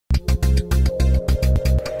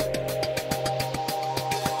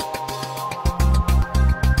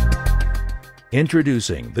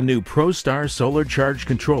Introducing the new Prostar Solar Charge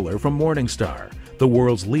Controller from Morningstar, the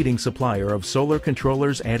world's leading supplier of solar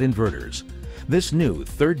controllers and inverters. This new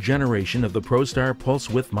third generation of the Prostar Pulse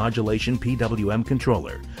Width Modulation PWM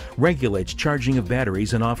controller regulates charging of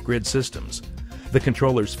batteries in off-grid systems. The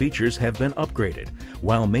controller's features have been upgraded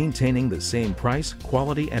while maintaining the same price,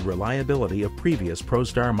 quality, and reliability of previous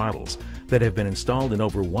Prostar models that have been installed in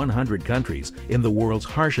over 100 countries in the world's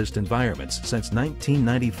harshest environments since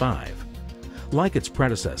 1995. Like its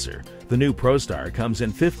predecessor, the new Prostar comes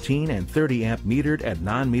in 15 and 30 amp metered and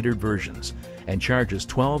non-metered versions and charges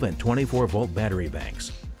 12 and 24 volt battery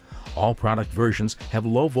banks. All product versions have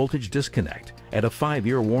low voltage disconnect and a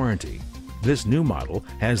 5-year warranty. This new model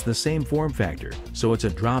has the same form factor, so it's a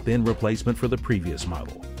drop-in replacement for the previous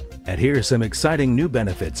model. And here's some exciting new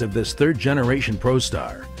benefits of this third generation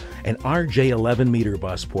Prostar: an RJ11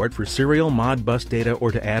 MeterBus port for serial MODBUS data or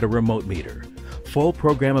to add a remote meter, full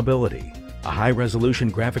programmability, a high-resolution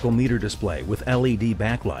graphical meter display with LED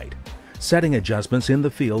backlight, setting adjustments in the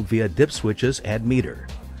field via dip switches and meter,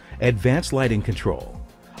 advanced lighting control,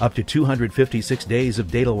 up to 256 days of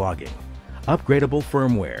data logging, upgradable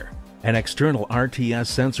firmware, an external RTS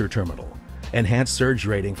sensor terminal, enhanced surge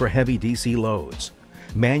rating for heavy DC loads,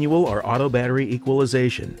 manual or auto battery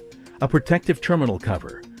equalization, a protective terminal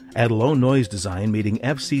cover, and low noise design meeting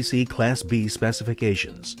FCC Class B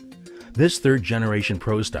specifications. This third-generation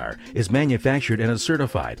Prostar is manufactured in a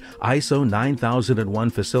certified ISO 9001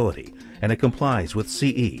 facility, and it complies with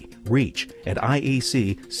CE, REACH, and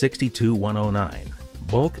IEC 62109.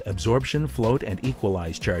 Bulk, absorption, float, and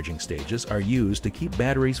equalized charging stages are used to keep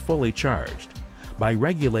batteries fully charged. By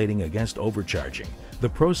regulating against overcharging, the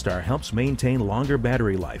Prostar helps maintain longer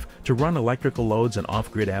battery life to run electrical loads and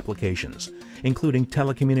off-grid applications, including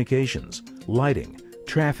telecommunications, lighting,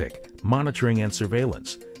 traffic, monitoring and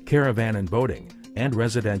surveillance, caravan and boating, and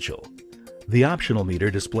residential. The optional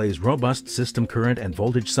meter displays robust system current and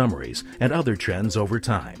voltage summaries and other trends over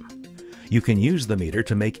time. You can use the meter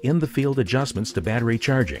to make in-the-field adjustments to battery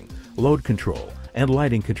charging, load control, and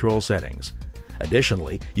lighting control settings.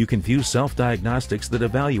 Additionally, you can view self-diagnostics that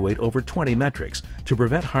evaluate over 20 metrics to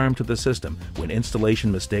prevent harm to the system when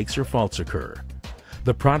installation mistakes or faults occur.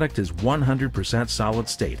 The product is 100% solid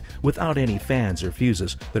state without any fans or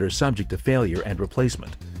fuses that are subject to failure and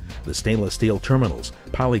replacement. The stainless steel terminals,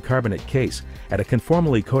 polycarbonate case, and a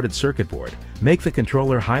conformally coated circuit board make the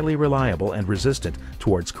controller highly reliable and resistant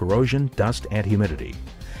towards corrosion, dust, and humidity.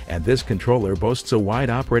 And this controller boasts a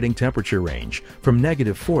wide operating temperature range from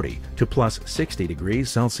 -40 to +60 degrees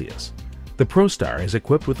Celsius. The Prostar is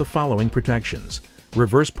equipped with the following protections: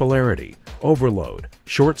 reverse polarity, overload,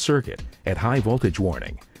 short circuit, and high voltage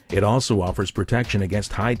warning. It also offers protection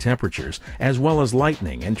against high temperatures as well as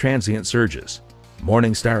lightning and transient surges.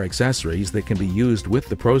 Morningstar accessories that can be used with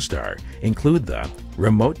the Prostar include the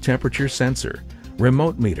remote temperature sensor,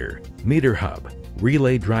 remote meter, meter hub,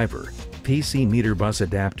 relay driver, PC MeterBus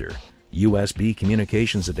adapter, USB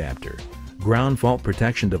communications adapter, ground fault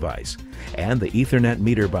protection device, and the Ethernet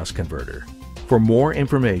MeterBus converter. For more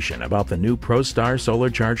information about the new Prostar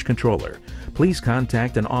Solar Charge Controller, please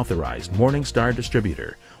contact an authorized Morningstar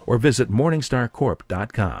distributor or visit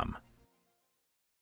morningstarcorp.com.